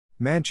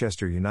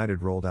Manchester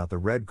United rolled out the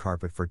red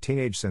carpet for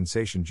teenage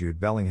sensation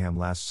Jude Bellingham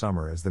last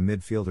summer as the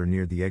midfielder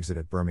neared the exit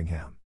at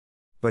Birmingham.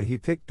 But he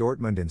picked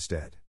Dortmund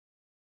instead.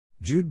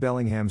 Jude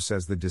Bellingham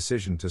says the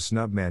decision to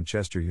snub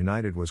Manchester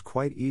United was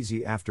quite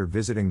easy after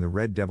visiting the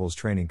Red Devils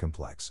training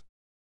complex.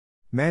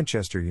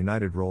 Manchester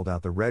United rolled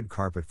out the red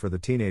carpet for the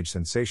teenage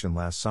sensation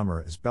last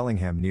summer as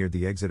Bellingham neared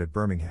the exit at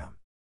Birmingham.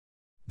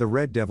 The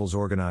Red Devils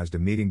organised a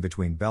meeting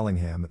between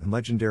Bellingham and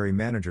legendary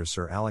manager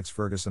Sir Alex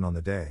Ferguson on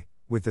the day,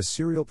 with the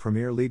serial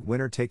Premier League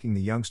winner taking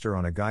the youngster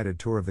on a guided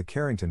tour of the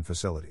Carrington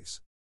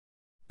facilities.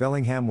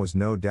 Bellingham was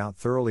no doubt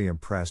thoroughly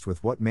impressed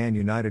with what Man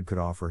United could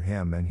offer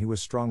him, and he was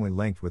strongly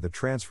linked with a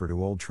transfer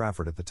to Old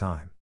Trafford at the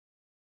time.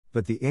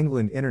 But the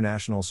England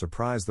international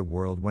surprised the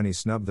world when he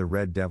snubbed the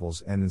Red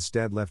Devils and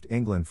instead left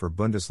England for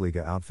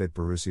Bundesliga outfit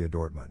Borussia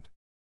Dortmund.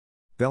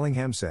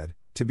 Bellingham said,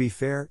 "To be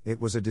fair,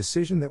 it was a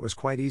decision that was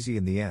quite easy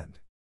in the end.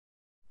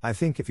 I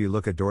think if you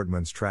look at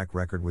Dortmund's track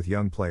record with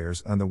young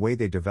players and the way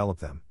they develop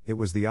them, it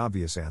was the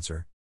obvious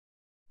answer.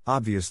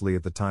 Obviously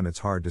at the time it's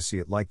hard to see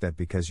it like that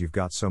because you've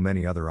got so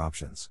many other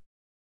options.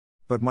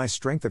 But my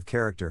strength of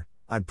character,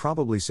 I'd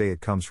probably say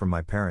it comes from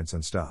my parents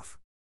and stuff.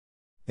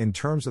 In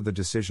terms of the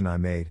decision I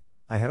made,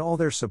 I had all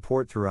their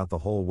support throughout the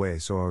whole way,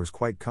 so I was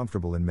quite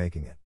comfortable in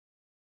making it."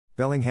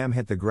 Bellingham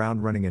hit the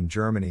ground running in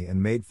Germany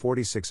and made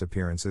 46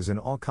 appearances in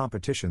all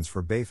competitions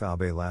for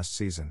BVB last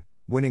season,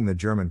 winning the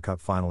German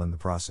Cup final in the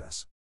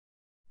process.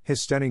 His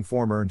stunning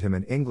form earned him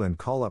an England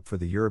call-up for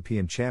the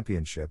European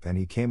Championship, and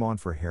he came on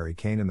for Harry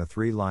Kane in the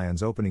Three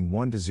Lions' opening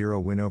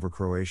 1-0 win over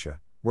Croatia,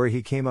 where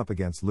he came up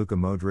against Luka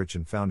Modric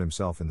and found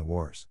himself in the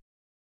wars.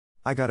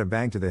 "I got a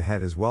bang to the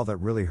head as well that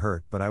really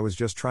hurt, but I was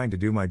just trying to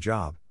do my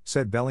job,"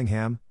 said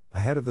Bellingham,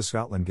 ahead of the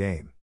Scotland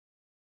game.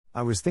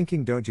 "I was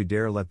thinking, don't you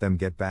dare let them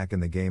get back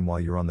in the game while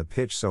you're on the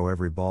pitch, so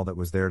every ball that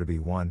was there to be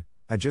won,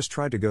 I just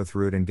tried to go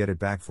through it and get it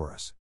back for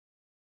us."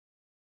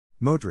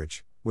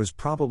 Modric was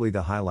probably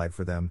the highlight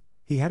for them.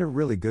 He had a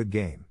really good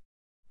game.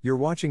 You're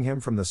watching him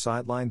from the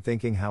sideline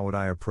thinking, how would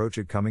I approach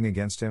it coming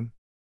against him?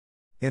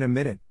 In a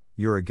minute,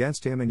 you're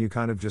against him and you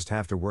kind of just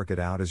have to work it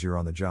out as you're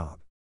on the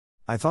job.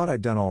 I thought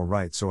I'd done all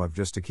right, so I've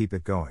just to keep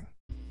it going.